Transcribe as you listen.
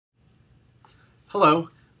Hello,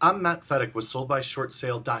 I'm Matt Fetick with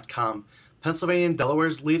SoldByShortSale.com, Pennsylvania and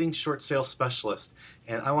Delaware's leading short sale specialist,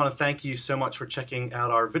 and I want to thank you so much for checking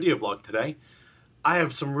out our video blog today. I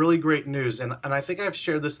have some really great news, and I think I've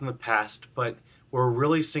shared this in the past, but we're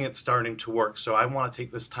really seeing it starting to work, so I want to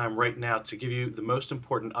take this time right now to give you the most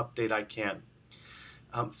important update I can.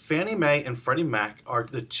 Fannie Mae and Freddie Mac are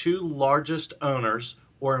the two largest owners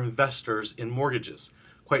or investors in mortgages.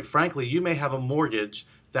 Quite frankly, you may have a mortgage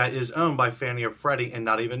that is owned by Fannie or Freddie and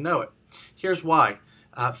not even know it. Here's why.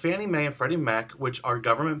 Fannie Mae and Freddie Mac, which are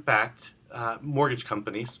government-backed mortgage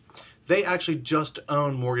companies, they actually just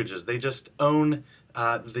own mortgages. They just own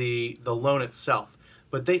the loan itself.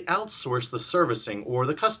 But they outsource the servicing or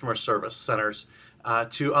the customer service centers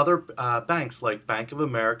to other banks like Bank of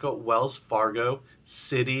America, Wells Fargo,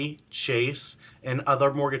 Citi, Chase, and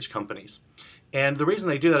other mortgage companies. And the reason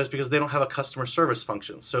they do that is because they don't have a customer service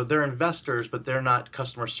function. So they're investors, but they're not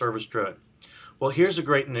customer service driven. Well, here's the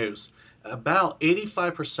great news. About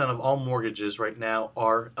 85% of all mortgages right now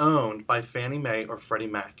are owned by Fannie Mae or Freddie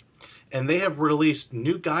Mac. And they have released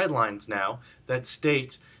new guidelines now that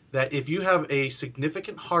state that if you have a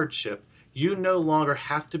significant hardship, you no longer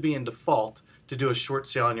have to be in default to do a short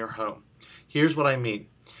sale on your home. Here's what I mean.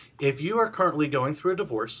 If you are currently going through a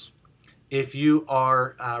divorce, if you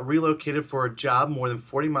are relocated for a job more than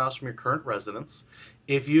 40 miles from your current residence,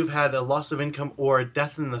 if you've had a loss of income or a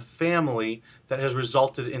death in the family that has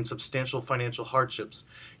resulted in substantial financial hardships,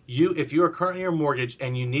 if you are currently in your mortgage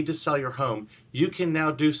and you need to sell your home, you can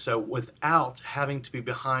now do so without having to be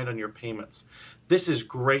behind on your payments. This is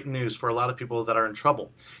great news for a lot of people that are in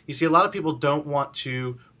trouble. You see, a lot of people don't want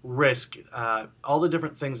to risk all the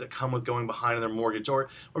different things that come with going behind on their mortgage, or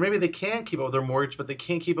maybe they can keep up with their mortgage, but they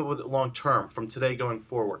can't keep up with it long term from today going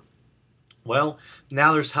forward. Well,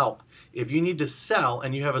 now there's help. If you need to sell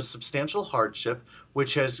and you have a substantial hardship,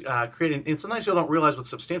 which has created, and sometimes people don't realize what's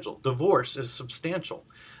substantial. Divorce is substantial,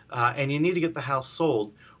 and you need to get the house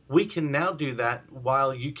sold. We can now do that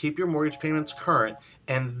while you keep your mortgage payments current,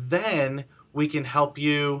 and then we can help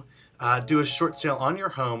you do a short sale on your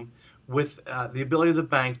home with the ability of the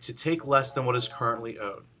bank to take less than what is currently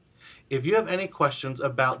owed. If you have any questions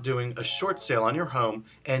about doing a short sale on your home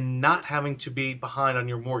and not having to be behind on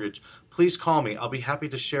your mortgage, please call me. I'll be happy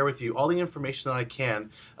to share with you all the information that I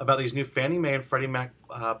can about these new Fannie Mae and Freddie Mac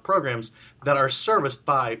programs that are serviced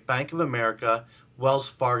by Bank of America, Wells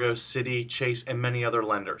Fargo, Citi, Chase, and many other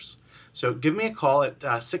lenders. So give me a call at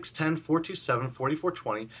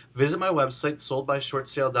 610-427-4420. Visit my website,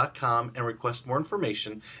 soldbyshortsale.com, and request more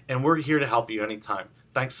information, and we're here to help you anytime.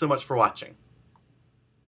 Thanks so much for watching.